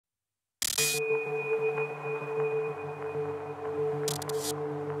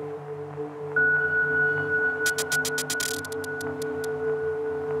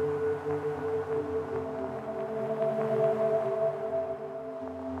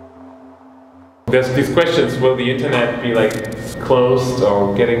There's these questions, will the internet be like closed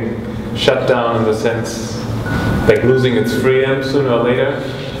or getting shut down in the sense, like losing its freedom sooner or later?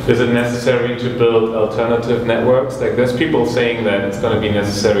 Is it necessary to build alternative networks? Like there's people saying that it's going to be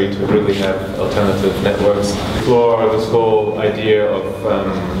necessary to really have alternative networks. Explore this whole idea of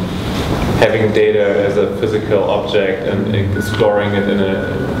having data as a physical object and exploring it in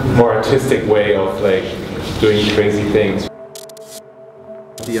a more artistic way of like doing crazy things.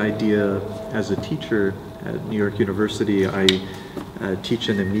 The idea as a teacher at New York University, I teach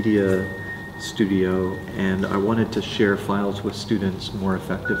in a media studio and I wanted to share files with students more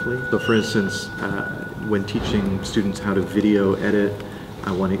effectively. So for instance, when teaching students how to video edit,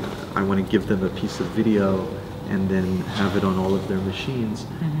 I want to give them a piece of video and then have it on all of their machines.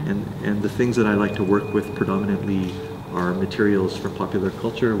 Mm-hmm. And the things that I like to work with predominantly are materials for popular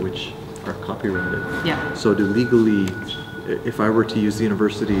culture which are copyrighted. Yeah. So to legally, if I were to use the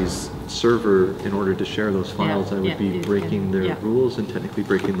university's server in order to share those files, I would be breaking their rules and technically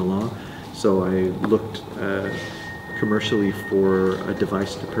breaking the law. So I looked commercially for a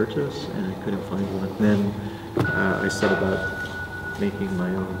device to purchase and I couldn't find one. Then I set about making my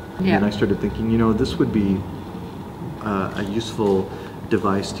own. Yeah. And I started thinking, you know, this would be a useful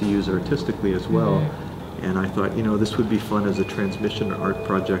device to use artistically as well. Mm-hmm. And I thought, you know, this would be fun as a transmission art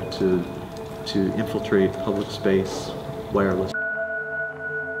project to infiltrate public space wireless.